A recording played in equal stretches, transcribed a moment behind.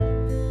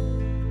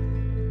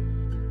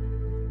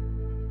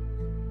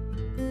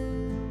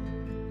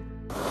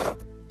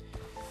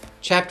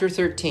Chapter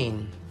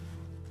 13.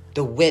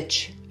 The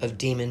Witch of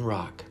Demon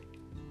Rock.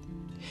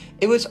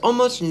 It was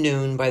almost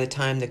noon by the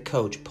time the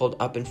coach pulled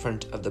up in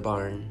front of the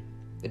barn.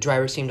 The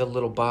driver seemed a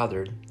little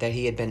bothered that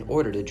he had been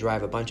ordered to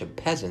drive a bunch of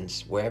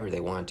peasants wherever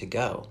they wanted to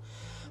go,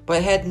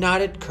 but had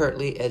nodded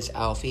curtly as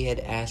Alfie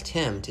had asked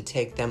him to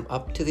take them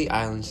up to the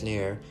islands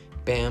near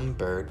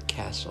Bamberg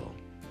Castle.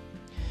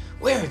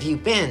 "Where have you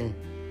been?"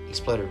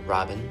 exploded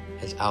Robin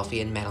as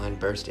Alfie and Madeline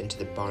burst into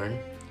the barn.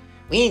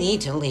 "We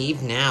need to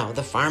leave now.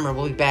 The farmer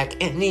will be back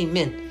any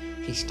minute."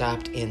 He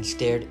stopped and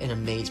stared in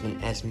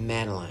amazement as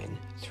Madeline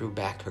threw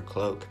back her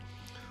cloak.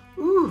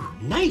 "Ooh,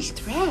 nice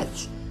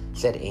threads,"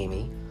 said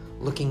Amy,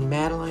 looking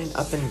Madeline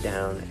up and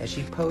down as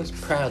she posed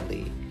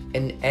proudly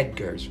in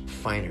Edgar's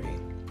finery.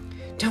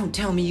 "Don't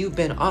tell me you've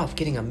been off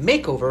getting a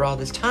makeover all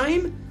this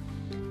time?"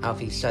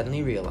 Alfie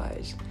suddenly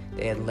realized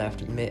they had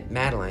left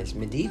Madeline's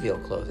medieval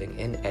clothing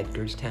in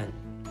Edgar's tent.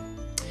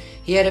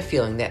 He had a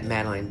feeling that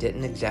Madeline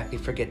didn't exactly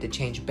forget to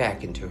change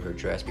back into her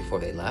dress before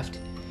they left.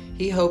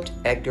 He hoped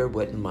Edgar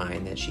wouldn't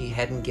mind that she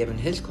hadn't given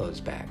his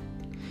clothes back,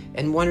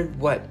 and wondered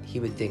what he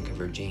would think of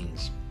her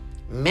jeans.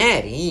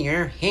 "Maddie,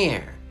 your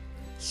hair,"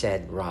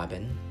 said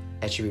Robin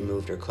as she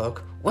removed her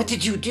cloak. "What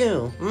did you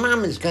do?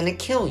 Mama's gonna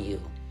kill you."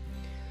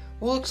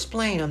 "We'll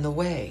explain on the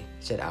way,"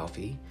 said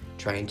Alfie,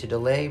 trying to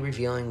delay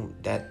revealing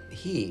that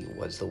he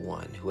was the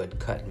one who had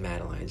cut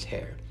Madeline's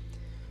hair.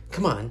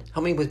 "Come on,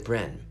 help me with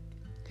Bryn."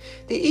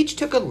 They each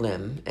took a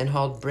limb and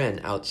hauled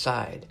Bryn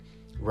outside.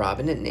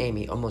 Robin and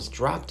Amy almost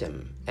dropped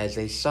him as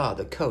they saw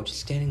the coach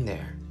standing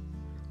there.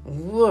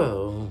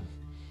 "Whoa,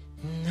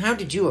 how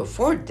did you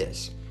afford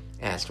this?"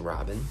 asked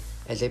Robin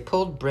as they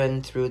pulled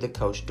Bryn through the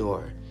coach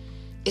door.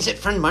 "Is it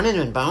from Munnin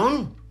and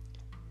Bone?"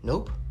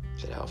 "Nope,"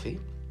 said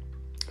Alfie.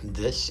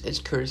 "This is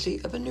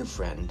courtesy of a new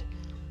friend,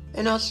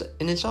 and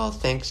it's all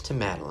thanks to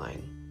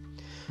Madeline."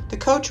 The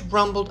coach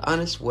rumbled on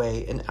its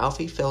way, and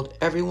Alfie filled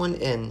everyone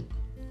in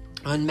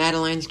on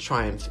Madeline's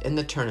triumph in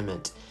the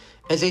tournament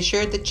as they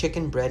shared the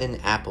chicken bread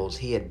and apples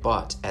he had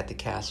bought at the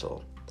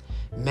castle.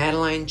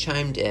 Madeline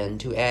chimed in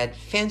to add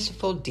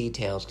fanciful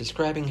details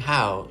describing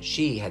how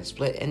she had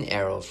split an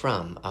arrow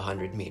from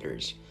 100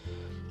 meters.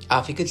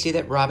 Alfie could see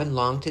that Robin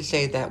longed to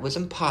say that was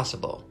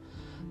impossible,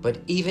 but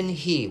even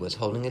he was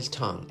holding his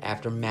tongue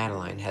after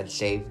Madeline had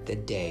saved the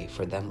day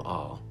for them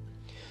all.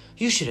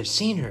 "You should have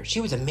seen her. She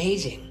was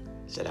amazing,"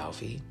 said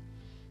Alfie.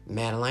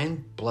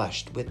 Madeline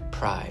blushed with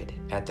pride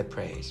at the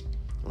praise.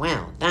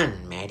 "Well done,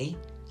 Maddie,"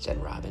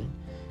 said Robin.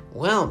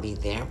 "We'll be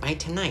there by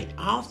tonight,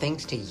 all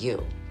thanks to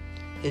you."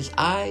 His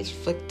eyes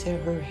flicked to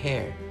her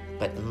hair.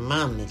 "But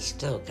Mom is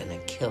still gonna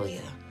kill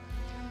you."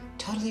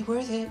 "Totally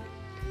worth it,"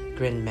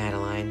 grinned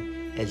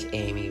Madeline as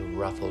Amy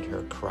ruffled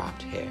her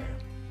cropped hair.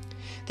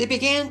 They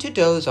began to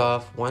doze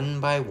off one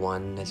by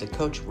one as the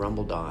coach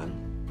rumbled on.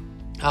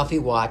 Alfie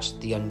watched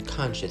the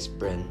unconscious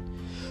Bryn,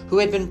 who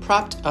had been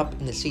propped up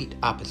in the seat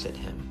opposite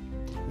him.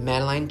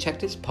 Madeline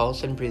checked his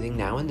pulse and breathing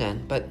now and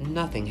then, but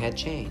nothing had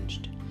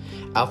changed.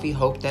 Alfie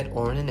hoped that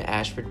Orrin and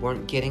Ashford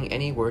weren't getting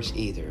any worse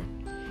either.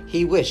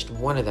 He wished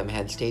one of them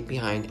had stayed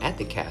behind at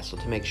the castle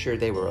to make sure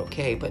they were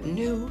okay, but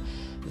knew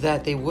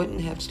that they wouldn't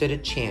have stood a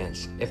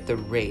chance if the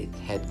Wraith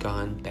had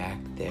gone back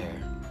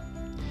there.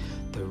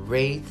 The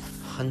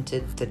Wraith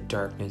hunted the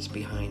darkness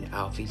behind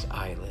Alfie's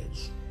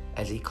eyelids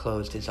as he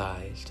closed his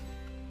eyes.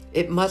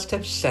 It must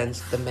have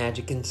sensed the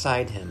magic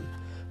inside him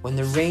when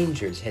the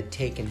Rangers had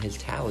taken his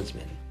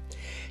talisman.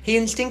 He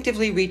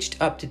instinctively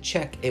reached up to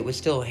check it was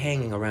still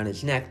hanging around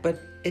his neck, but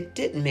it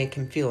didn't make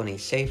him feel any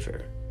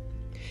safer.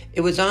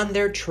 It was on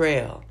their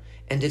trail,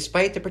 and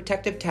despite the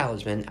protective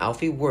talisman,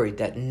 Alfie worried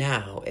that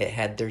now it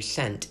had their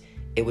scent,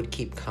 it would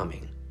keep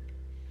coming.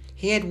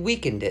 He had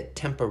weakened it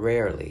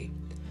temporarily,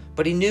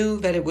 but he knew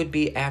that it would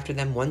be after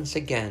them once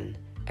again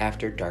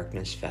after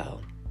darkness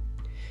fell.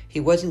 He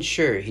wasn't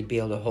sure he'd be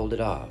able to hold it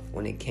off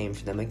when it came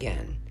for them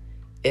again,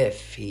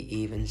 if he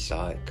even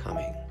saw it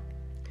coming.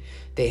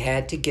 They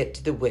had to get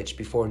to the witch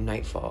before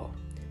nightfall,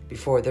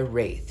 before the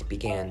Wraith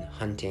began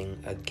hunting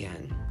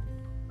again.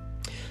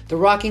 The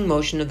rocking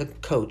motion of the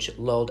coach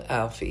lulled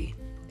Alfie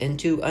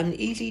into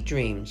uneasy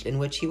dreams in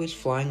which he was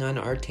flying on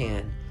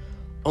Artan,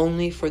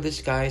 only for the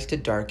skies to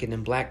darken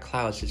and black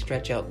clouds to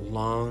stretch out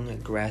long,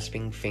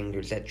 grasping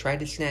fingers that tried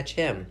to snatch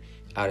him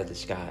out of the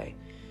sky.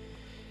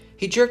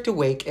 He jerked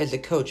awake as the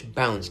coach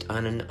bounced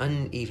on an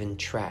uneven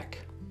track.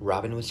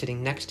 Robin was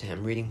sitting next to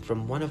him, reading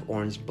from one of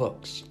Orrin's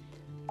books.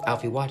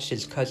 Alfie watched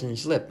his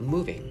cousin's lip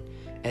moving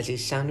as he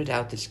sounded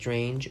out the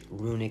strange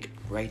runic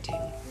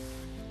writing.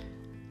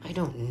 "I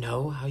don't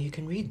know how you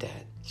can read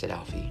that," said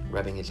Alfie,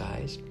 rubbing his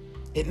eyes.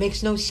 "It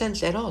makes no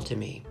sense at all to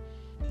me."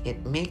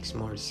 "It makes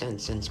more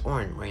sense since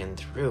Orrin ran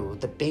through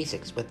the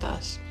basics with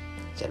us,"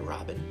 said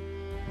Robin,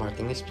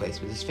 marking his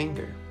place with his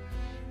finger.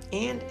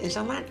 "And is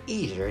a lot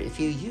easier if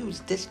you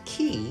use this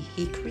key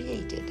he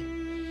created."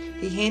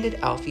 He handed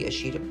Alfie a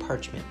sheet of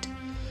parchment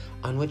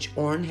on which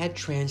Orrin had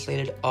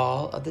translated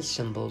all of the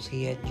symbols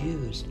he had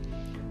used.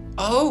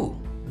 "Oh,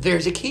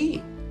 there's a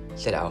key,"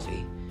 said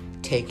Alfie,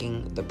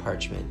 taking the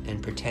parchment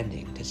and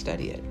pretending to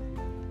study it.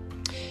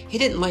 He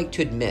didn't like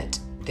to admit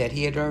that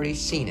he had already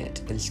seen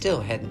it and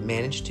still hadn't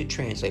managed to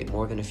translate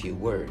more than a few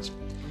words.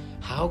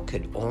 How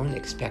could Orin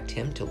expect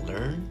him to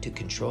learn to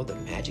control the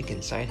magic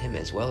inside him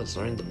as well as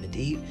learn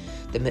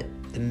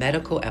the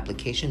medical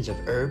applications of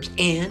herbs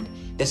and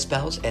the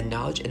spells and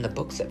knowledge in the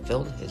books that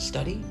filled his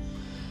study?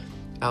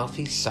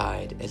 Alfie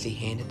sighed as he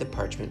handed the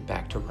parchment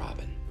back to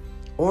Robin.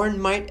 Orin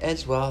might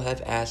as well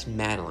have asked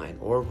Madeline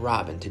or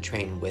Robin to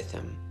train with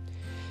him.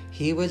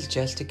 He was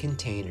just a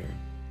container,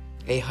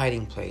 a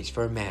hiding place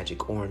for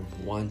magic Orin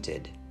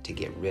wanted to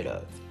get rid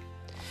of.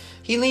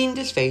 He leaned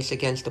his face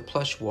against the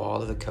plush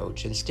wall of the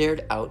coach and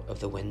stared out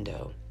of the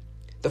window.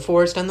 The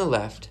forest on the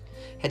left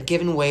had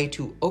given way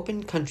to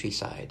open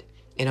countryside,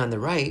 and on the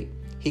right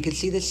he could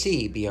see the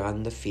sea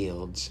beyond the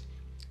fields.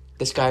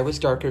 The sky was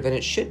darker than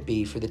it should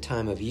be for the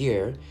time of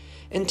year,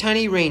 and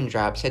tiny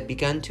raindrops had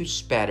begun to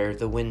spatter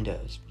the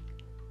windows.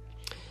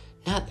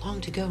 "Not long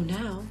to go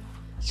now,"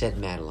 said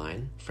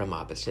Madeline from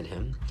opposite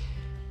him.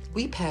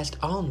 "We passed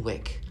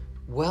Alnwick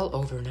well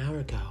over an hour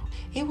ago.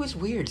 It was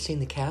weird seeing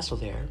the castle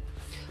there.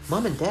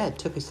 Mom and Dad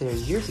took us there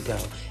years ago,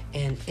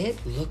 and it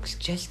looks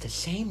just the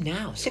same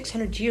now,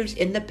 600 years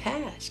in the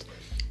past.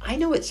 I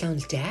know it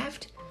sounds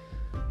daft,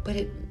 but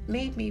it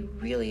made me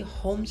really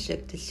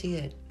homesick to see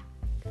it."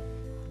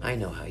 "I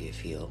know how you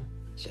feel,"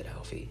 said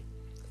Alfie,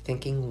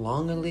 thinking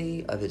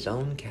longingly of his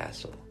own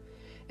castle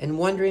and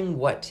wondering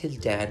what his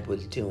dad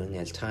was doing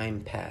as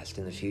time passed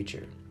in the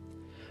future.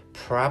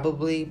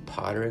 Probably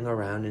pottering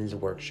around in his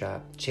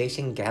workshop,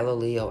 chasing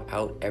Galileo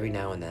out every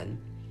now and then.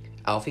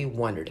 Alfie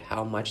wondered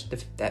how much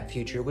that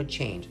future would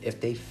change if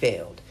they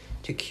failed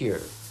to cure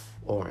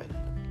Orin.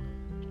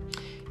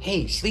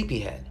 "Hey,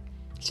 sleepyhead,"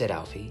 said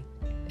Alfie,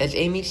 as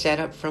Amy sat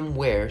up from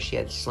where she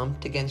had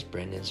slumped against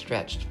Bryn and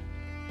stretched.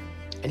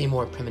 "Any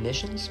more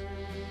premonitions?"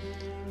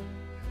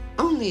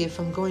 "Only if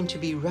I'm going to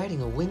be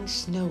riding a winged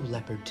snow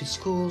leopard to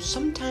school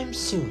sometime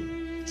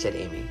soon," said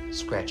Amy,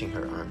 scratching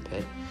her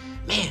armpit.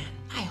 "Man,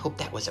 I hope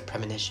that was a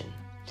premonition."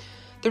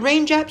 The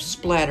raindrops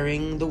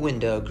splattering the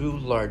window grew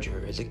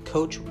larger as the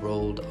coach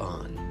rolled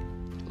on.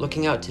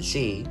 Looking out to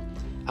sea,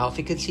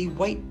 Alfie could see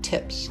white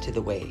tips to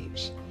the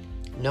waves.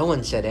 No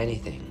one said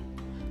anything,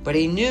 but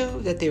he knew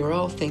that they were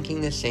all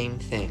thinking the same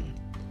thing.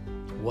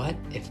 What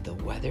if the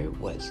weather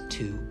was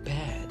too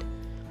bad?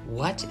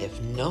 What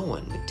if no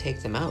one would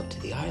take them out to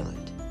the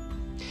island?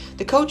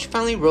 The coach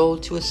finally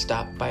rolled to a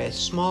stop by a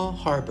small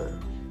harbor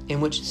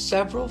in which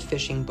several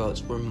fishing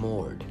boats were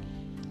moored.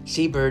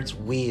 Seabirds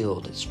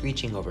wheeled,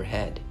 screeching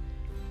overhead.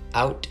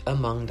 Out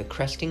among the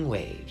cresting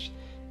waves,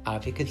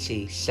 Alfie could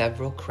see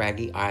several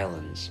craggy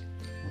islands.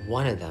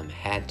 One of them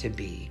had to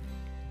be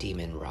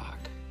Demon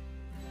Rock.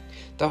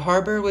 The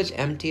harbor was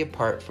empty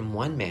apart from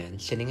one man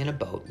sitting in a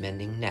boat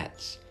mending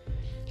nets.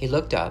 He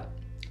looked up,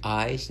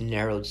 eyes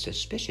narrowed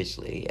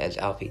suspiciously as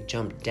Alfie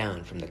jumped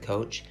down from the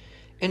coach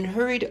and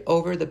hurried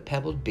over the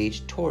pebbled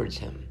beach towards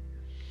him.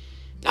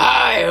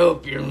 "I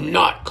hope you're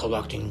not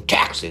collecting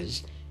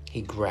taxes,"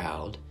 he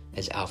growled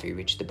as Alfie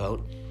reached the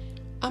boat.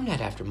 "I'm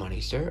not after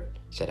money, sir,"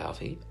 said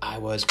Alfie. "I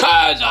was,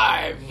 'cause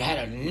I've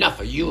had enough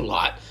of you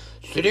lot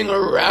sitting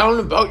around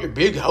about your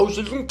big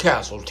houses and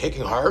castles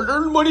taking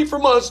hard-earned money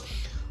from us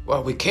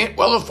while we can't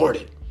well afford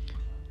it."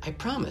 "I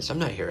promise I'm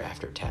not here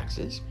after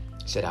taxes,"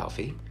 said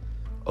Alfie,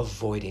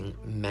 avoiding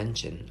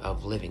mention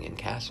of living in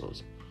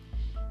castles.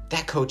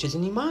 "That coach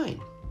isn't any mine.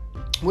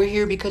 We're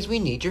here because we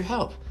need your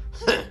help."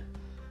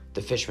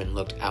 The fisherman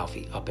looked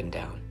Alfie up and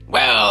down.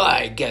 "Well,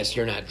 I guess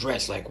you're not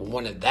dressed like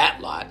one of that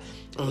lot,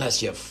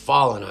 unless you've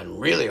fallen on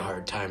really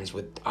hard times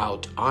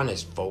without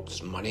honest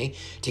folks' money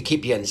to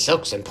keep you in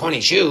silks and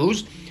pointy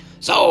shoes.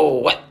 So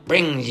what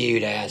brings you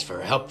to ask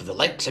for help for the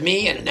likes of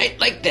me on a night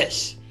like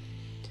this?"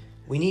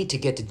 "We need to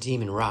get to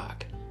Demon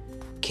Rock.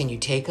 Can you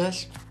take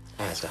us?"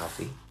 asked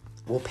Alfie.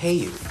 "We'll pay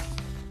you."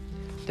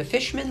 The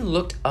fisherman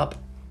looked up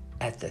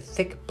at the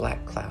thick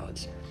black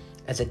clouds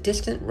as a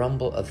distant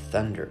rumble of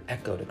thunder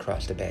echoed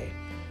across the bay.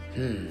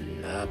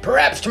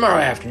 Perhaps tomorrow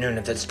afternoon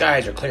if the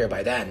skies are clear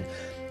by then.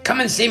 Come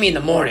and see me in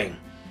the morning.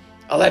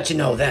 I'll let you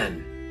know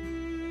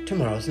then."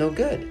 "Tomorrow's no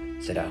good,"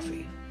 said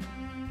Alfie.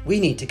 "We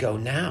need to go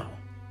now."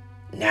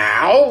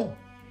 "Now?"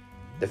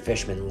 The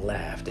fisherman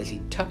laughed as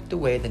he tucked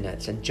away the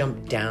nets and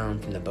jumped down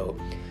from the boat.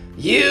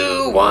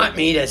 "You want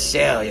me to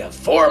sail you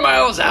 4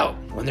 miles out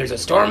when there's a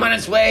storm on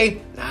its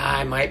way?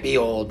 I might be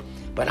old,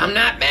 but I'm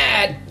not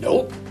mad.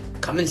 Nope.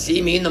 Come and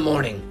see me in the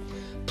morning."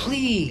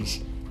 "Please,"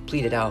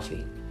 pleaded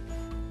Alfie.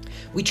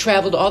 "We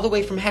traveled all the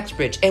way from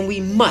Hexbridge, and we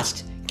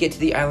must get to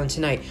the island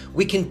tonight.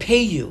 We can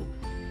pay you."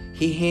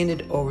 He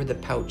handed over the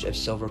pouch of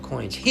silver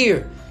coins.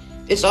 "Here,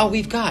 it's all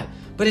we've got,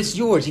 but it's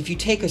yours if you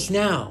take us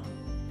now."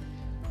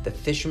 The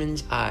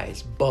fisherman's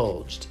eyes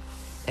bulged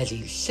as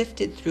he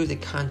sifted through the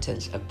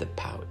contents of the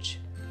pouch.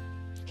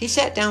 He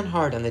sat down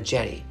hard on the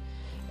jetty,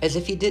 as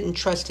if he didn't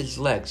trust his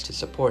legs to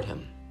support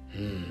him.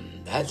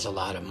 That's a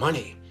lot of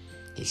money,"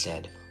 he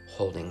said,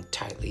 holding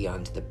tightly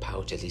onto the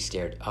pouch as he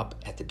stared up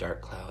at the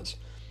dark clouds.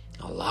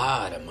 "A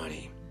lot of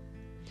money."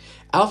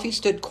 Alfie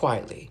stood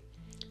quietly,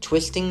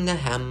 twisting the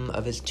hem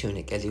of his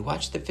tunic as he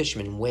watched the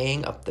fisherman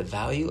weighing up the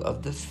value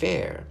of the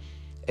fare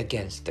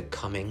against the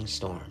coming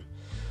storm.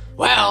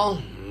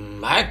 "Well,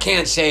 I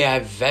can't say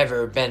I've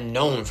ever been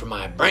known for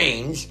my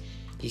brains,"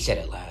 he said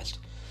at last.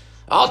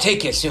 "I'll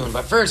take you soon,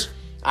 but first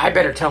I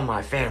better tell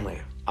my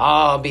family.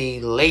 I'll be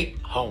late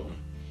home."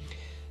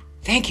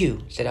 "Thank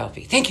you," said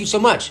Alfie. "Thank you so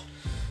much."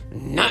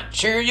 "Not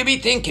sure you'll be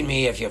thanking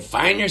me if you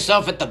find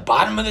yourself at the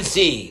bottom of the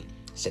sea,"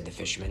 said the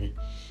fisherman.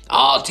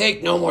 "I'll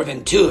take no more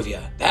than 2 of you.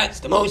 That's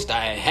the most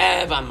I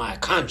have on my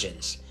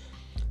conscience.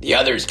 The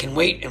others can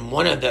wait in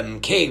one of them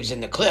caves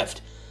in the cliff.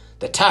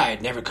 The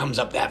tide never comes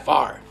up that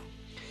far."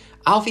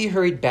 Alfie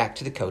hurried back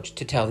to the coach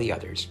to tell the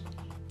others.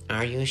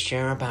 "Are you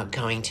sure about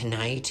going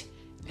tonight?"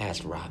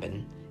 asked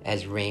Robin,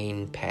 as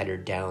rain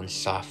pattered down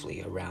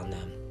softly around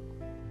them.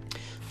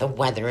 "The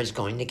weather is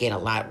going to get a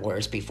lot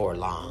worse before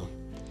long."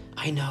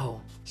 "I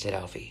know," said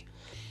Alfie.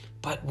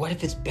 "But what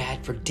if it's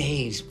bad for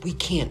days? We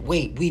can't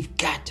wait. We've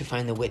got to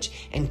find the witch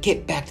and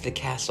get back to the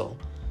castle."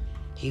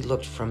 He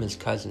looked from his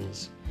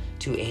cousins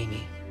to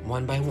Amy.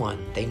 One by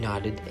one, they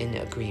nodded in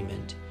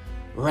agreement.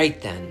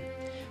 "Right then.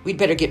 We'd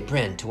better get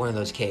Bryn to one of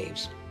those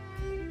caves."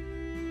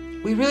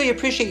 "We really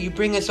appreciate you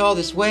bringing us all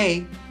this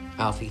way,"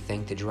 Alfie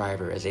thanked the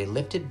driver as they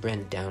lifted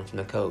Bryn down from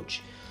the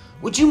coach.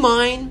 "Would you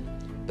mind?"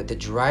 But the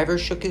driver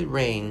shook his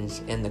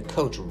reins and the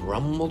coach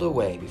rumbled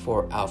away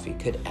before Alfie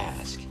could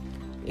ask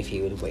if he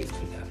would wait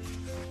for them.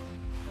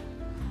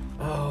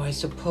 "Oh, I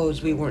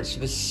suppose we weren't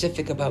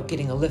specific about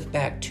getting a lift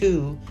back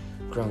too,"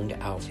 groaned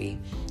Alfie,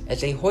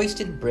 as they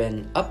hoisted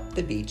Bryn up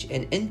the beach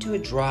and into a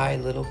dry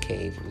little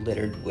cave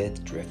littered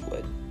with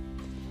driftwood.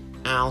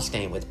 "I'll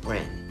stay with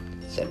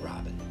Bryn," said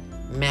Robin.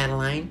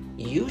 "Madeline,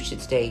 you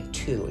should stay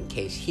too in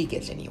case he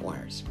gets any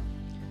worse."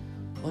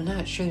 "Well,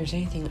 not sure there's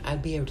anything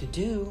I'd be able to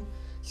do,"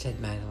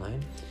 said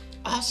Madeline.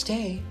 "I'll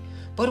stay.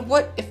 But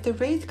what if the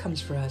wraith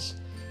comes for us?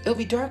 It'll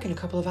be dark in a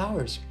couple of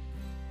hours."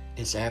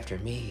 "It's after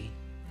me.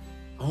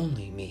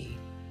 Only me,"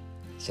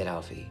 said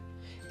Alfie.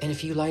 "And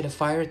if you light a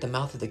fire at the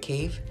mouth of the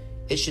cave,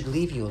 it should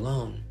leave you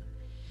alone."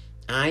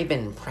 "I've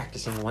been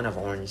practicing one of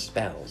Orin's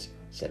spells,"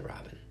 said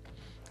Robin.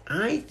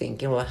 "I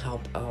think it will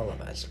help all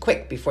of us.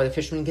 Quick, before the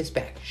fisherman gets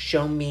back,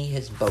 show me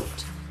his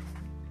boat."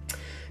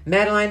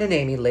 Madeline and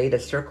Amy laid a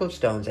circle of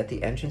stones at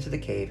the entrance of the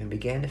cave and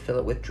began to fill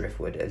it with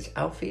driftwood as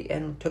Alfie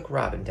took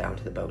Robin down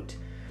to the boat.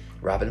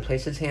 Robin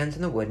placed his hands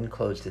in the wood and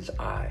closed his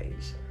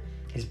eyes.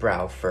 His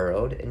brow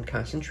furrowed in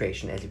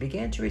concentration as he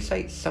began to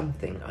recite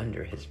something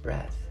under his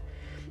breath.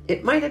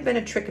 It might have been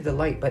a trick of the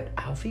light, but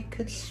Alfie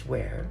could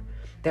swear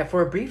that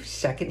for a brief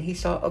second he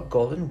saw a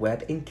golden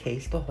web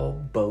encase the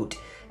whole boat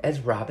as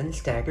Robin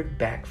staggered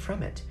back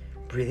from it,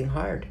 breathing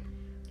hard.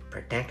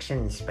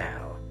 "Protection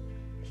spell,"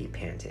 he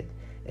panted,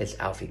 as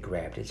Alfie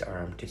grabbed his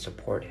arm to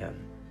support him.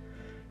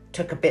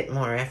 "Took a bit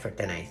more effort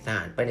than I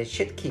thought, but it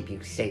should keep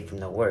you safe from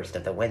the worst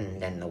of the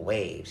wind and the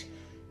waves.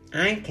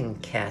 I can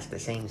cast the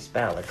same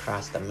spell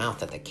across the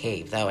mouth of the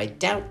cave, though I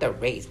doubt the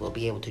wraith will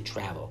be able to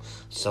travel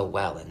so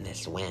well in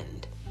this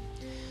wind."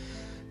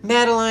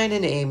 Madeline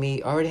and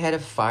Amy already had a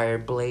fire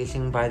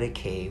blazing by the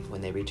cave when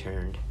they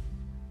returned.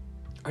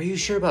 "Are you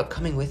sure about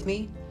coming with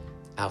me?"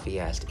 Alfie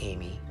asked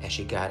Amy as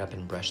she got up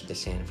and brushed the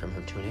sand from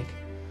her tunic.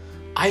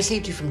 "I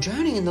saved you from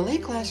drowning in the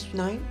lake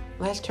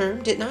last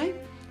term, didn't I?"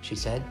 she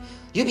said.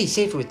 "You'll be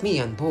safer with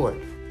me on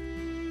board."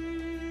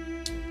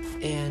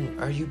 "And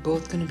are you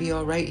both going to be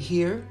all right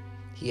here?"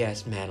 he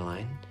asked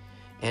Madeline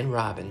and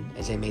Robin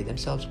as they made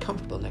themselves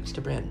comfortable next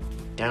to Bryn.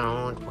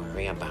 "Don't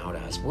worry about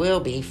us. We'll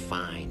be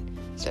fine,"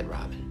 said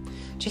Robin.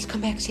 "Just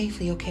come back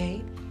safely,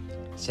 okay?"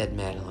 said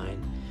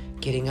Madeline,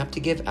 getting up to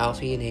give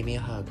Alfie and Amy a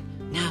hug.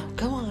 "Now,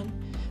 go on,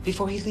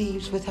 before he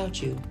leaves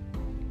without you."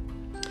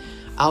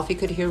 Alfie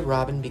could hear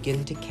Robin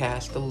begin to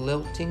cast the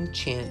lilting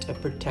chant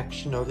of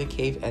protection over the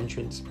cave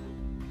entrance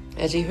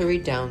as he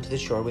hurried down to the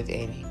shore with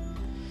Amy.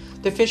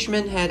 The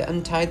fisherman had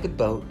untied the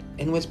boat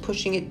and was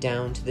pushing it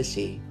down to the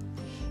sea.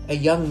 A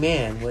young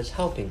man was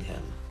helping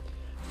him.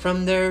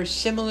 From their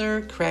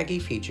similar craggy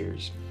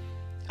features,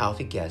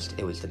 Alfie guessed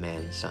it was the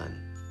man's son.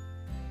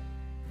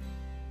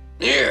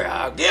 "Here,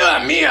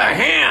 give me a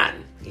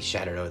hand," he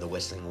shouted over the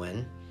whistling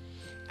wind.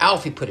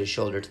 Alfie put his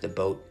shoulder to the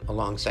boat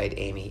alongside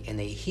Amy, and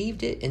they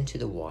heaved it into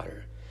the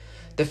water.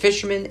 The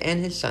fisherman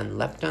and his son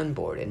leapt on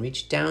board and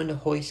reached down to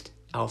hoist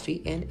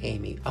Alfie and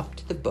Amy up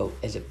to the boat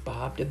as it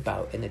bobbed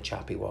about in the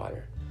choppy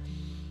water.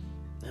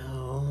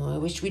 "Oh, I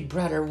wish we'd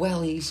brought our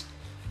wellies,"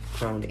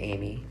 groaned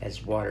Amy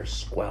as water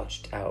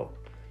squelched out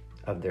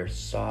of their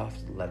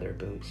soft leather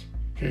boots.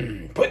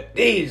 Put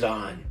these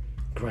on,"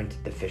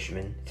 grunted the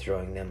fisherman,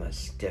 throwing them a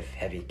stiff,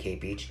 heavy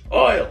cape each.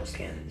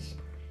 "Oilskins."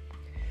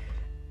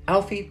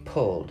 Alfie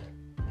pulled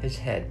his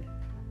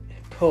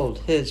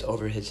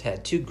over his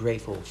head, too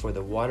grateful for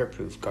the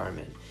waterproof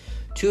garment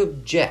to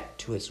object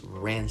to its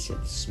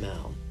rancid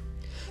smell.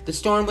 The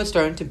storm was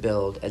starting to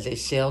build as they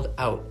sailed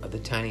out of the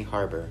tiny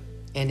harbor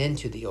and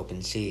into the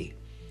open sea.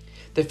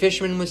 The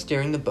fisherman was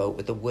steering the boat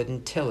with a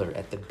wooden tiller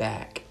at the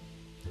back.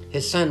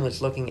 His son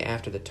was looking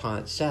after the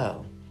taunt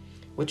sail,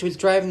 which was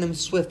driving them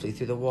swiftly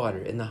through the water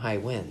in the high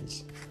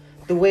winds.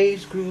 The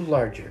waves grew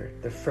larger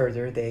the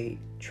further they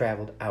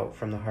traveled out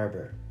from the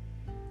harbor.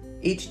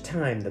 Each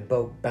time the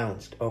boat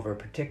bounced over a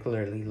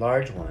particularly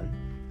large one,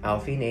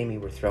 Alfie and Amy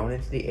were thrown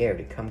into the air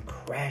to come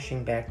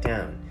crashing back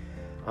down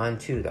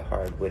onto the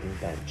hard wooden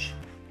bench.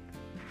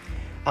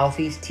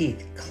 Alfie's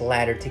teeth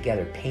clattered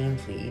together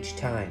painfully each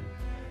time.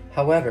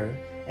 However,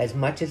 as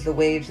much as the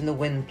waves and the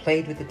wind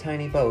played with the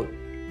tiny boat,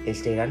 it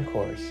stayed on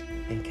course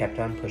and kept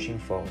on pushing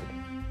forward.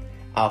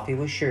 Alfie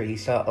was sure he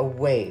saw a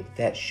wave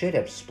that should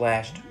have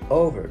splashed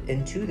over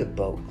into the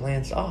boat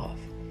glance off,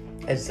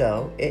 as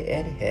though it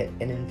had hit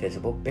an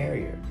invisible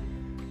barrier.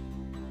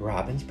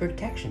 Robin's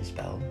protection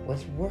spell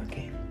was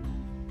working.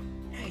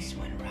 "Nice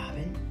one,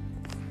 Robin,"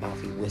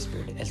 Alfie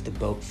whispered as the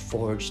boat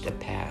forged a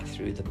path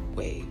through the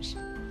waves.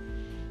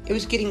 It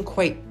was getting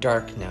quite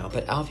dark now,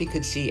 but Alfie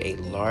could see a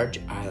large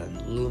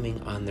island looming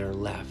on their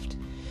left.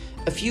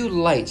 A few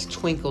lights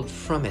twinkled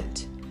from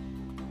it.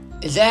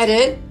 "Is that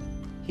it?"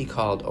 he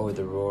called over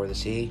the roar of the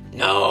sea.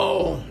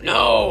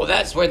 No,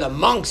 that's where the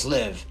monks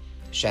live,"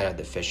 shouted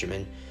the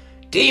fisherman.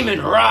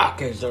 "Demon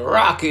Rock is the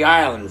rocky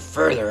island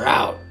further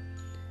out."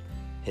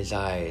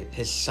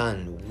 His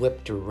son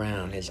whipped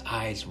around, his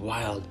eyes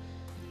wild.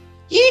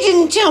 "You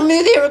didn't tell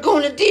me they were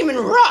going to Demon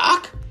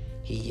Rock,"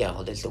 he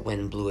yelled as the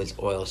wind blew his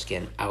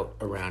oilskin out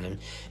around him.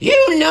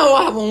 "You know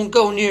I won't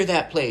go near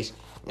that place."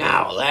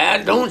 "Now,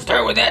 lad, don't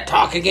start with that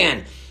talk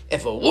again.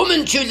 If a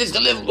woman chooses to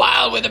live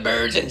wild with the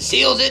birds and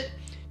seals it,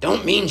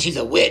 don't mean she's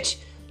a witch,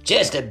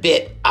 just a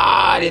bit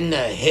odd in the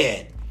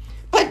head."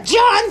 "But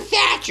John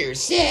Thatcher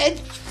said..."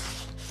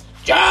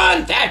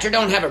 "John Thatcher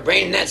don't have a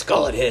brain in that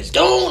skull of his.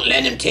 Don't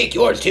let him take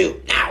yours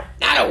too. Now,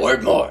 not a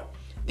word more.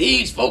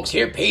 These folks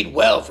here paid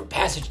well for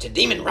passage to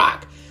Demon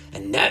Rock,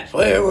 and that's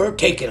where we're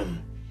taking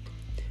them."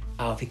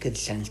 Alfie could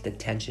sense the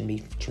tension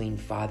between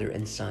father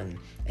and son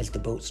as the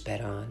boat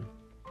sped on.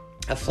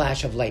 A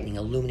flash of lightning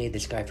illuminated the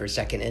sky for a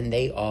second, and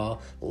they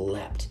all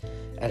leapt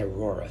at a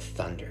roar of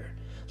thunder,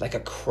 like a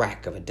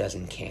crack of a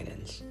dozen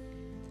cannons.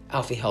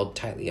 Alfie held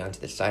tightly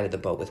onto the side of the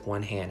boat with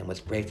one hand and was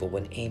grateful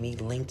when Amy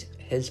linked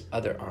his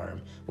other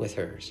arm with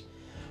hers.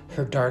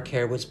 Her dark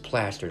hair was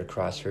plastered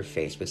across her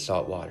face with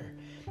salt water,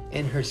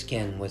 and her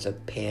skin was a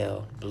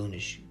pale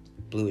bluish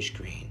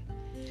green.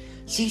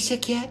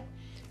 "Seasick yet?"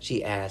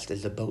 she asked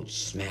as the boat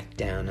smacked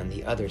down on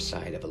the other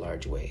side of a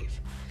large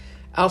wave.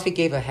 Alfie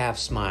gave a half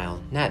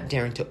smile, not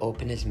daring to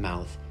open his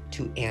mouth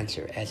to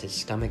answer as his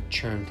stomach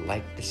churned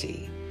like the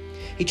sea.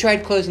 He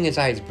tried closing his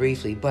eyes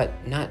briefly, but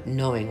not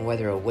knowing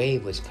whether a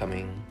wave was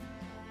coming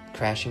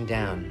crashing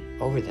down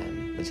over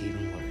them was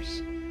even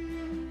worse.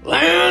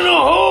 "Land a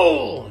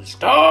hole!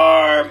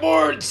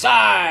 Starboard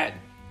side!"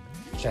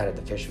 shouted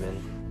the fisherman.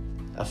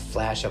 A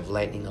flash of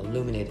lightning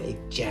illuminated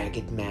a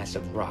jagged mass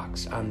of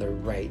rocks on their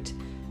right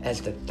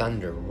as the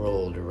thunder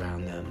rolled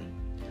around them.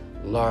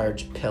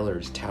 Large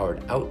pillars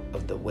towered out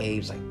of the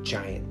waves like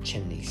giant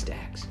chimney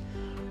stacks.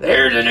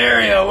 "There's an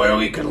area where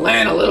we can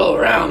land a little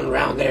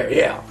around there,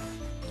 yeah,"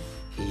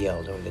 he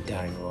yelled over the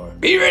dying roar.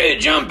 "Be ready to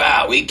jump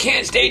out. We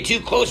can't stay too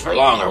close for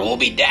long or we'll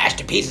be dashed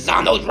to pieces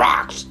on those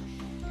rocks."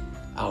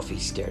 Alfie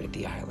stared at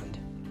the island.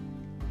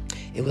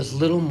 It was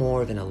little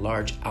more than a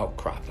large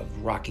outcrop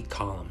of rocky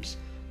columns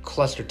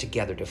clustered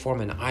together to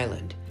form an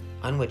island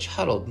on which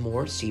huddled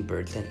more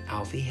seabirds than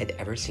Alfie had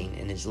ever seen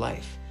in his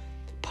life.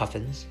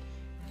 Puffins,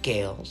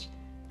 gales,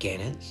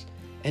 gannets,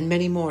 and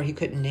many more he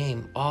couldn't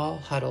name, all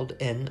huddled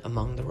in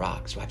among the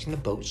rocks, watching the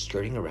boat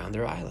skirting around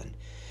their island.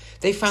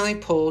 They finally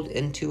pulled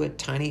into a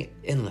tiny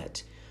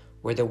inlet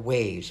where the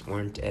waves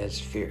weren't as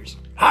fierce.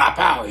 "Hop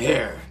out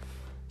here,"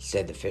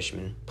 said the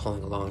fisherman,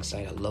 pulling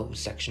alongside a low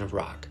section of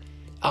rock.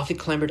 Alfie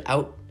clambered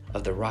out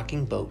of the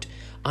rocking boat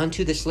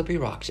onto the slippery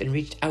rocks and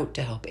reached out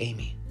to help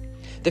Amy.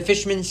 The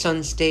fisherman's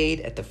son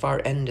stayed at the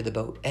far end of the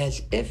boat,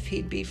 as if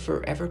he'd be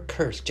forever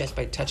cursed just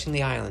by touching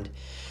the island.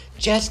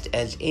 Just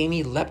as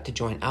Amy leapt to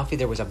join Alfie,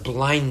 there was a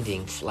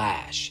blinding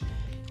flash.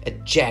 A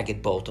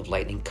jagged bolt of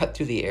lightning cut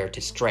through the air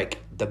to strike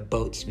the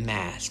boat's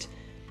mast.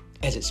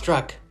 As it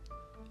struck,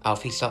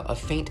 Alfie saw a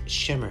faint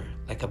shimmer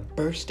like a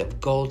burst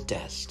of gold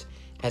dust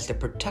as the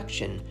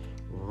protection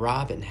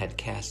Robin had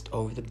cast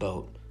over the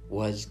boat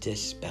was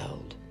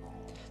dispelled.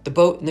 The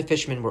boat and the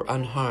fishermen were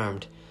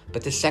unharmed,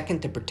 but the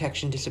second the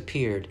protection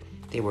disappeared,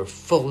 they were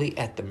fully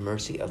at the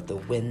mercy of the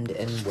wind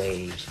and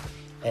waves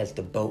as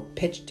the boat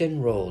pitched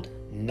and rolled,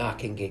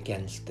 knocking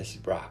against the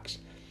rocks.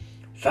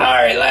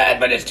 "Sorry, lad,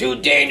 but it's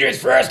too dangerous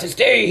for us to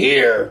stay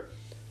here,"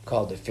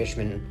 called the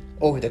fisherman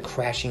over the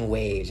crashing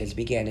waves as he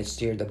began to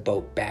steer the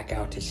boat back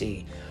out to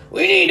sea.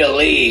 "We need to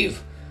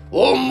leave.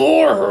 We'll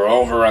moor her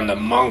over on the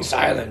Monk's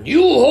Island.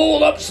 You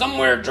hold up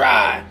somewhere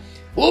dry.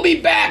 We'll be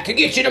back to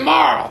get you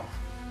tomorrow."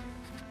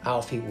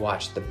 Alfie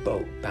watched the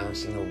boat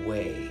bouncing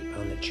away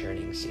on the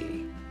churning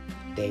sea.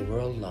 They were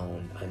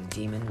alone on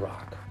Demon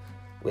Rock,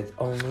 with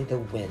only the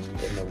wind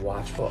and the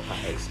watchful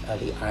eyes of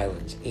the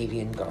island's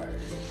avian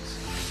guards.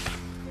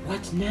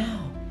 "What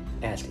now?"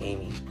 asked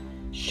Amy,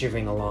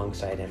 shivering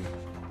alongside him.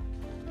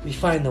 "We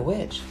find the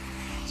witch,"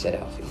 said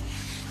Alfie.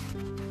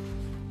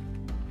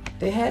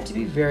 They had to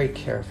be very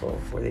careful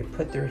where they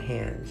put their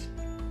hands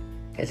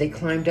as they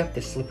climbed up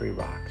the slippery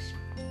rocks.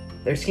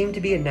 There seemed to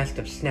be a nest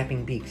of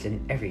snapping beaks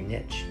in every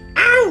niche.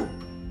 "Ow!"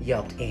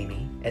 yelped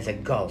Amy as a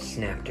gull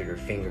snapped at her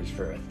fingers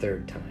for a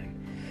third time.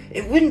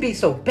 "It wouldn't be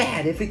so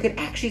bad if we could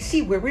actually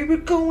see where we were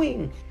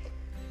going."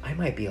 "I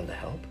might be able to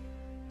help,"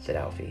 said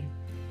Alfie,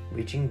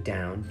 reaching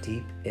down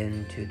deep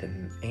into the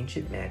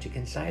ancient magic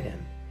inside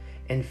him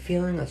and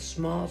feeling a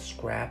small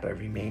scrap of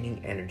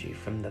remaining energy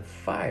from the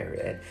fire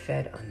it had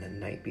fed on the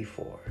night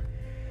before.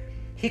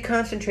 He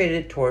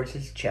concentrated it towards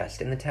his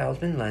chest, and the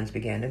talisman lens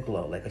began to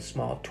glow like a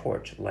small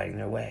torch lighting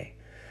their way.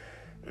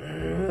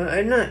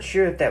 "I'm not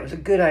sure if that was a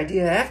good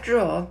idea after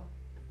all,"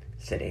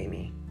 said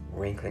Amy,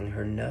 wrinkling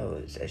her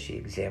nose as she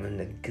examined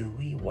the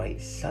gooey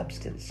white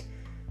substance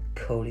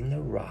coating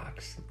the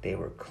rocks they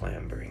were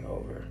clambering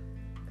over.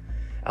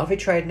 Alfie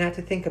tried not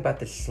to think about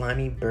the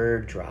slimy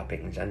bird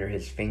droppings under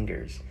his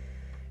fingers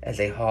as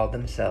they hauled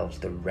themselves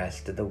the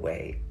rest of the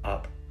way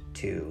up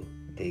to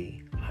the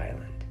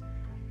island.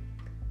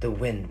 The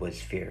wind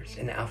was fierce,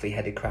 and Alfie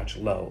had to crouch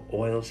low,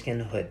 oilskin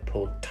hood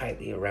pulled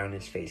tightly around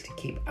his face to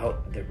keep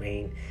out of the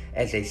rain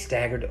as they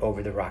staggered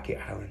over the rocky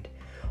island.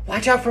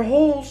 "Watch out for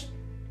holes!"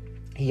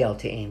 he yelled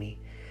to Amy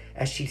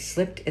as she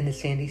slipped in the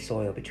sandy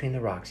soil between the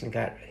rocks and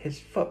got his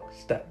foot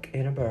stuck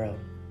in a burrow.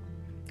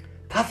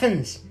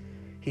 "Puffins!"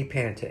 he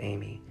panted to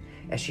Amy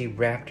as she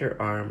wrapped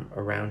her arm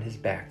around his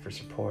back for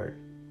support.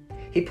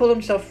 He pulled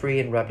himself free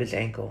and rubbed his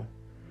ankle.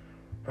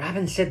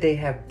 "Robin said they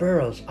have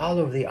burrows all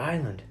over the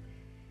island."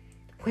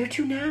 "Where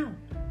to now?"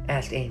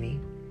 asked Amy.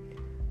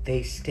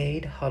 They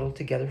stayed huddled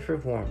together for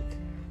warmth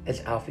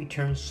as Alfie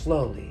turned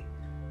slowly,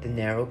 the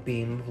narrow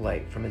beam of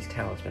light from his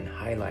talisman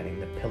highlighting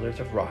the pillars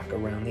of rock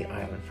around the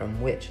island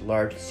from which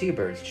large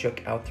seabirds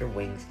shook out their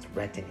wings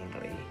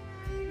threateningly.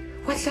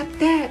 "What's up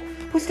that?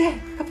 What's that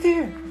up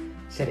there?"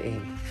 said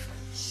Amy.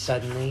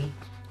 Suddenly,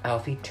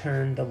 Alfie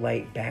turned the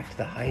light back to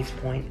the highest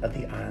point of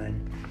the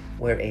island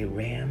where a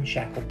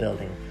ramshackle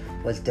building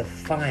was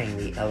defying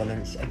the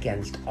elements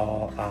against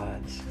all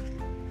odds.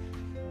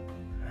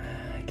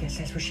 "I guess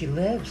that's where she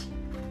lives,"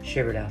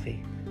 shivered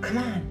Alfie. "Come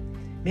on,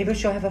 maybe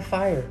she'll have a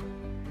fire."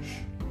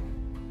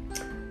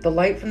 The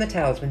light from the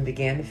talisman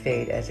began to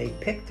fade as they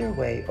picked their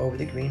way over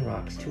the green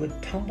rocks to a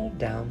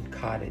tumbled-down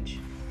cottage.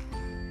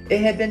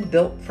 It had been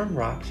built from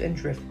rocks and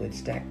driftwood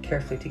stacked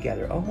carefully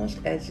together, almost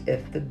as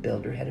if the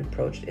builder had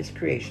approached its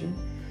creation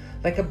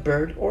like a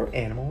bird or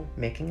animal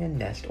making a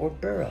nest or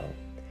burrow.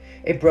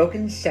 A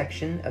broken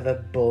section of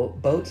a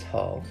boat's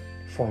hull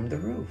formed the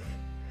roof.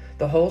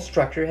 The whole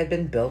structure had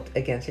been built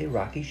against a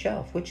rocky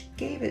shelf, which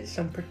gave it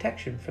some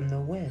protection from the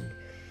wind.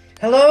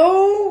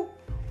 "Hello?"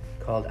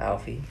 called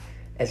Alfie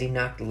as he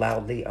knocked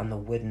loudly on the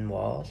wooden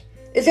walls.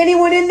 "Is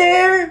anyone in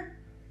there?"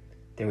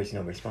 There was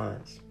no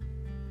response.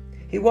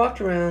 He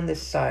walked around the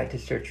side to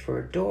search for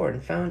a door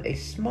and found a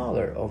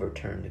smaller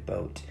overturned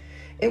boat.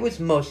 It was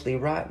mostly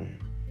rotten.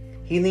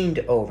 He leaned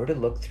over to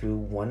look through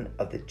one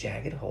of the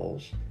jagged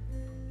holes,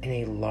 and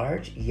a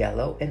large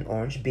yellow and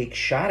orange beak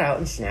shot out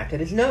and snapped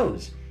at his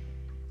nose.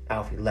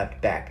 Alfie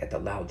leapt back at the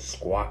loud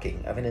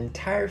squawking of an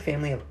entire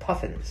family of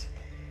puffins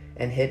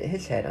and hit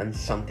his head on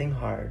something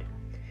hard.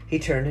 He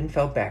turned and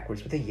fell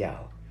backwards with a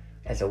yell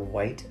as a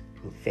white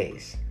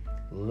face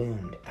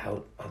loomed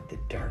out of the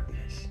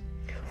darkness.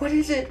 "What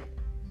is it?"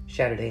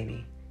 shouted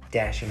Amy,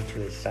 dashing to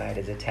his side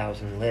as the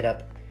talisman lit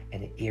up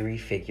an eerie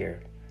figure,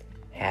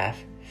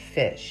 half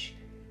fish,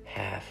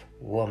 half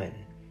woman,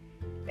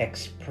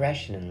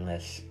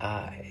 expressionless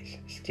eyes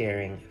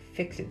staring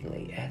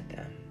fixedly at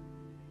them.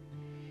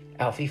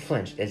 Alfie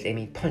flinched as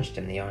Amy punched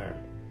him in the arm.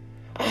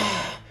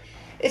 "Ah,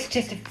 it's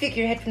just a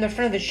figurehead from the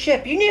front of the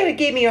ship. You nearly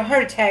gave me a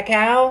heart attack,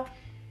 Al."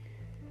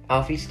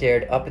 Alfie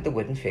stared up at the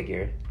wooden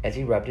figure as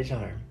he rubbed his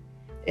arm.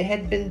 It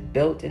had been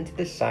built into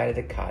the side of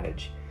the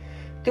cottage.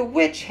 The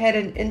witch had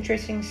an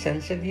interesting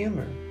sense of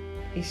humor.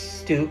 He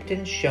stooped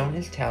and shone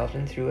his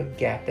talisman through a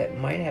gap that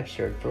might have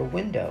served for a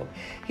window.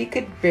 He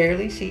could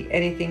barely see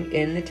anything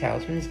in the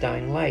talisman's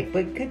dying light,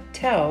 but could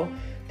tell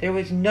there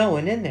was no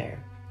one in there.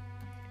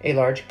 A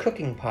large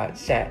cooking pot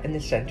sat in the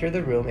center of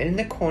the room, and in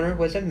the corner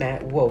was a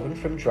mat woven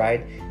from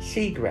dried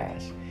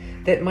seagrass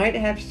that might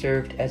have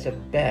served as a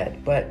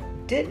bed, but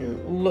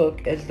didn't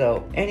look as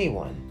though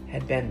anyone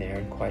had been there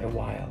in quite a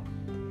while.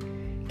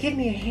 "Give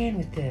me a hand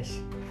with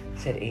this,"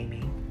 said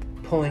Amy,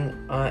 pulling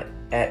at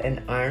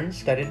an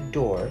iron-studded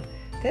door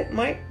that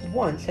might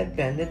once have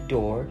been the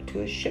door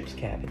to a ship's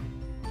cabin.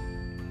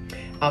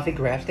 Alfie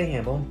grasped the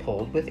handle and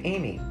pulled with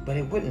Amy, but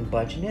it wouldn't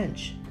budge an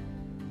inch.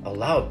 A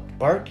loud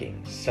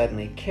barking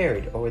suddenly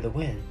carried over the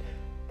wind.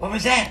 "What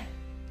was that?"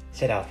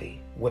 said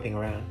Alfie, whipping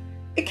around.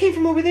 "It came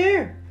from over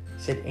there,"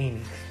 said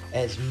Amy,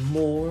 as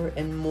more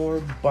and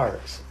more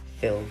barks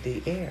filled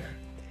the air.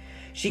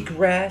 She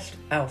grasped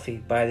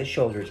Alfie by the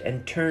shoulders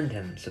and turned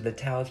him so the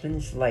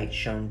talisman's light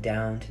shone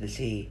down to the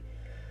sea.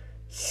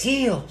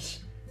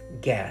 "Seals!"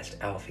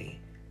 gasped Alfie,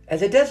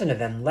 as a dozen of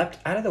them leapt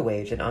out of the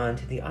waves and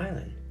onto the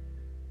island.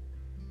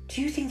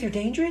 "Do you think they're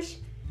dangerous?"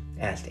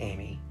 asked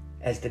Amy,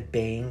 as the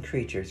baying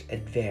creatures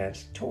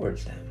advanced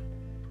towards them.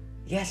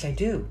 "Yes, I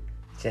do,"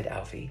 said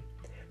Alfie,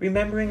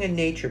 remembering a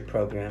nature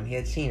program he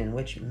had seen in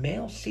which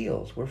male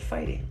seals were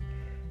fighting,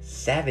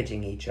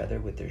 savaging each other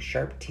with their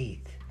sharp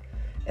teeth.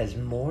 As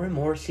more and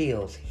more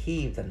seals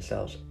heaved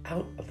themselves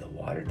out of the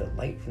water, the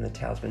light from the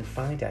talisman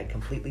finally died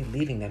completely,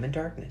 leaving them in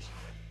darkness.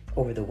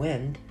 Over the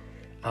wind,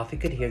 Alfie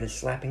could hear the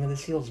slapping of the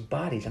seals'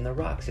 bodies on the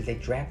rocks as they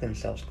dragged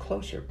themselves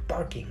closer,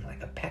 barking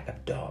like a pack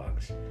of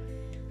dogs.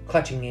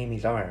 Clutching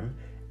Amy's arm,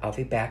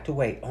 Alfie backed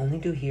away, only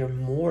to hear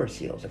more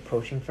seals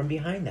approaching from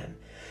behind them.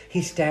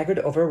 He staggered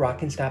over a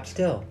rock and stopped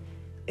still.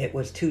 It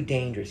was too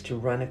dangerous to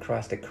run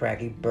across the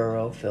craggy,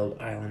 burrow-filled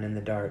island in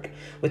the dark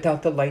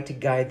without the light to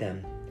guide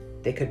them.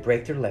 They could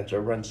break their legs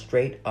or run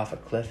straight off a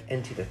cliff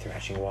into the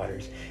thrashing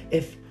waters.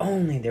 If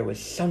only there was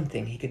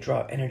something he could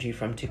draw energy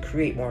from to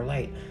create more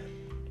light.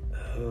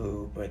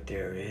 "Oh, but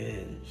there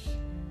is,"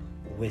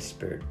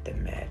 whispered the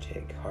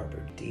magic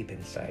harbored deep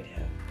inside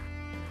him.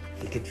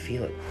 He could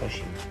feel it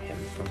pushing him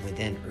from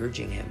within,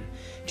 urging him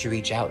to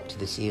reach out to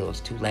the seals,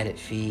 to let it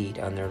feed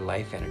on their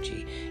life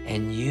energy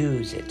and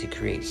use it to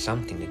create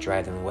something to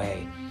drive them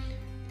away.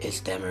 "It's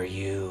them or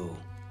you,"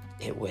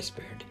 it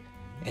whispered,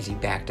 as he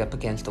backed up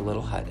against a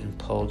little hut and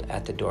pulled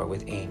at the door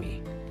with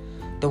Amy.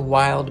 The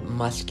wild,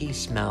 musky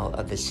smell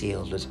of the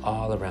seals was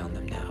all around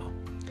them now.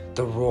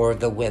 The roar of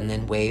the wind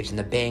and waves and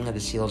the bang of the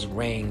seals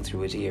rang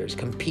through his ears,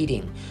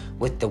 competing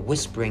with the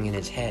whispering in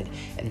his head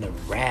and the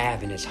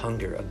ravenous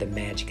hunger of the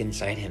magic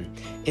inside him.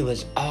 It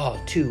was all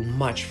too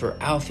much for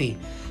Alfie.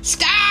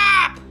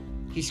 "Stop!"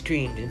 he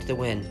screamed into the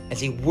wind as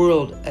he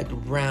whirled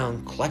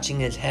around, clutching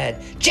his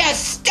head.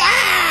 "Just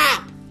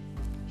stop!"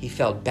 He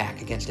fell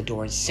back against the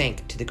door and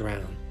sank to the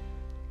ground.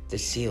 The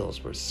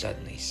seals were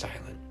suddenly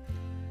silent.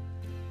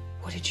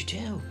 "What did you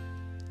do?"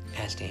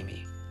 asked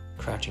Amy,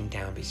 crouching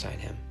down beside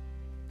him.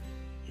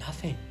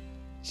 "Nothing,"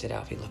 said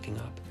Alfie, looking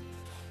up.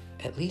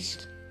 "At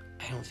least,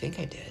 I don't think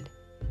I did."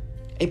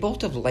 A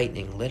bolt of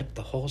lightning lit up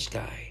the whole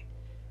sky,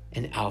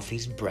 and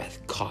Alfie's breath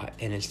caught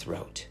in his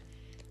throat.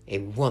 A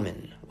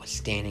woman was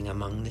standing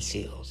among the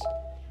seals,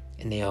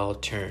 and they all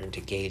turned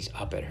to gaze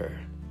up at her.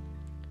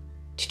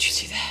 "Did you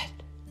see that?"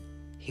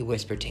 he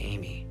whispered to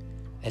Amy,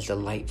 as the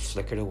light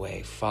flickered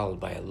away, followed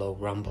by a low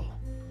rumble.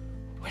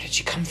 "Where did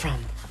she come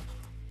from?"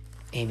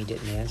 Amy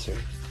didn't answer,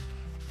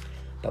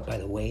 but by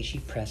the way she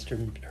pressed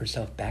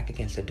herself back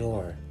against the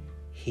door,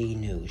 he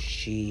knew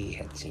she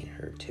had seen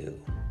her too.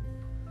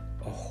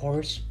 A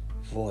hoarse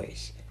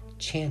voice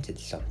chanted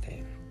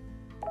something,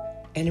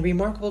 and a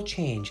remarkable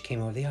change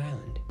came over the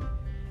island.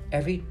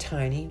 Every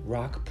tiny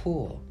rock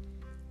pool,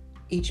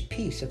 each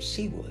piece of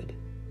seaweed,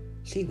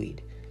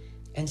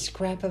 and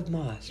scrap of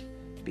moss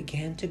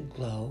began to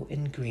glow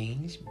in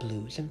greens,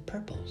 blues, and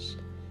purples.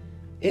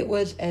 It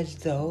was as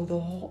though the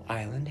whole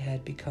island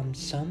had become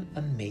some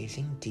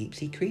amazing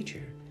deep-sea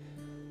creature.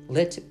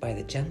 Lit by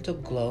the gentle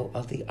glow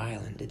of the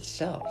island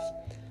itself,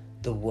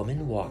 the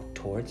woman walked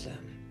towards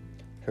them,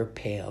 her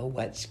pale,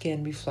 wet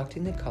skin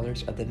reflecting the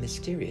colors of the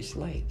mysterious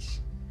lights.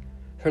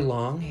 Her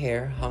long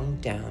hair hung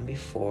down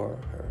before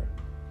her,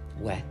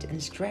 wet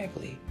and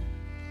straggly,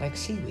 like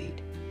seaweed.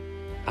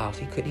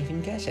 Alfie couldn't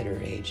even guess at her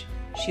age.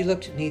 She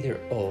looked neither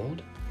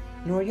old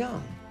nor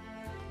young.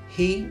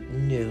 He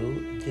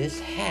knew this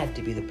had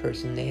to be the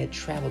person they had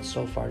traveled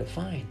so far to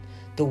find,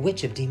 the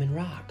Witch of Demon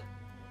Rock.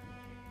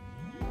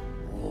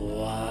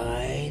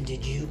 "Why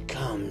did you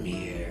come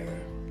here?"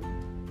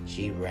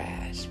 she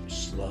rasped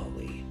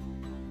slowly,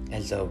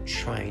 as though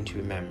trying to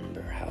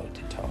remember how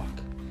to talk.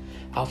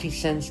 Alfie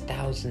sensed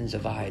thousands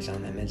of eyes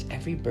on them as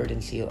every bird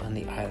and seal on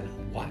the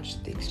island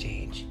watched the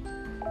exchange.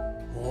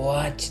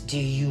 "What do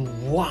you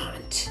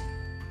want?"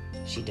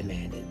 she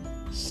demanded,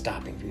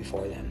 stopping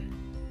before them.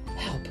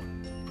 "Help,"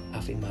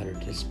 Alfie muttered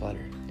to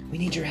splutter. "We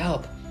need your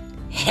help."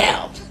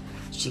 "Help!"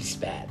 she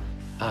spat,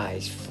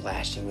 eyes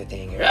flashing with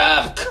anger.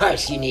 "Of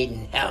course you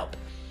needn't help.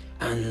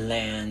 On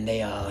land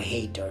they all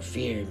hate or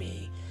fear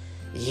me.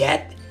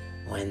 Yet,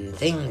 when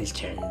things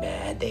turn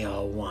bad, they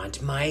all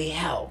want my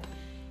help.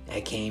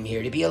 I came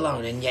here to be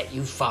alone, and yet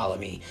you follow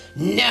me.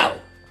 No!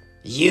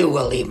 You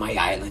will leave my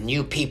island.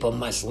 You people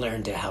must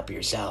learn to help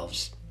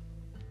yourselves."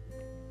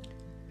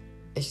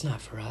 "It's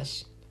not for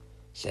us,"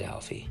 said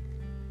Alfie,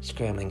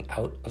 scrambling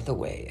out of the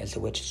way as the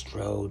witch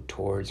strode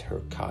towards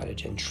her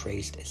cottage and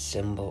traced a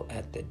symbol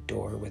at the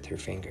door with her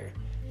finger.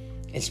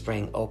 It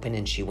sprang open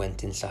and she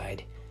went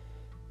inside.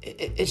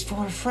 It's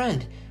for a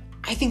friend.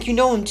 I think you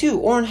know him too,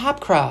 Orrin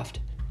Hopcroft."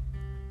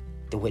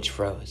 The witch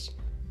froze,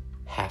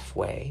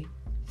 halfway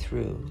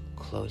through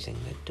closing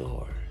the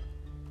door.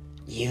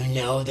 "You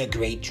know the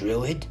great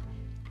druid?"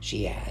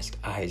 she asked,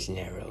 eyes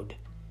narrowed.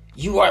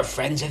 "You are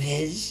friends of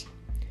his?"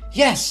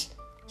 "Yes,"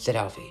 said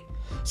Alfie.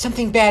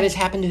 "Something bad has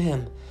happened to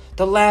him.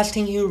 The last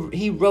thing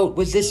he wrote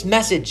was this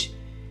message."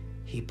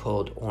 He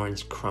pulled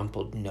Orrin's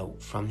crumpled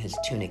note from his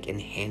tunic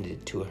and handed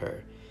it to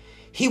her.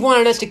 "He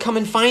wanted us to come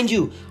and find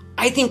you.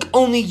 I think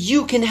only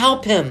you can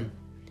help him."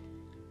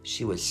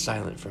 She was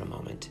silent for a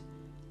moment,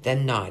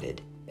 then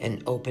nodded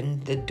and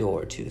opened the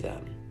door to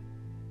them.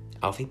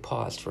 Alfie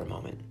paused for a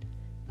moment,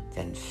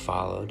 then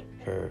followed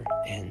her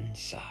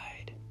inside.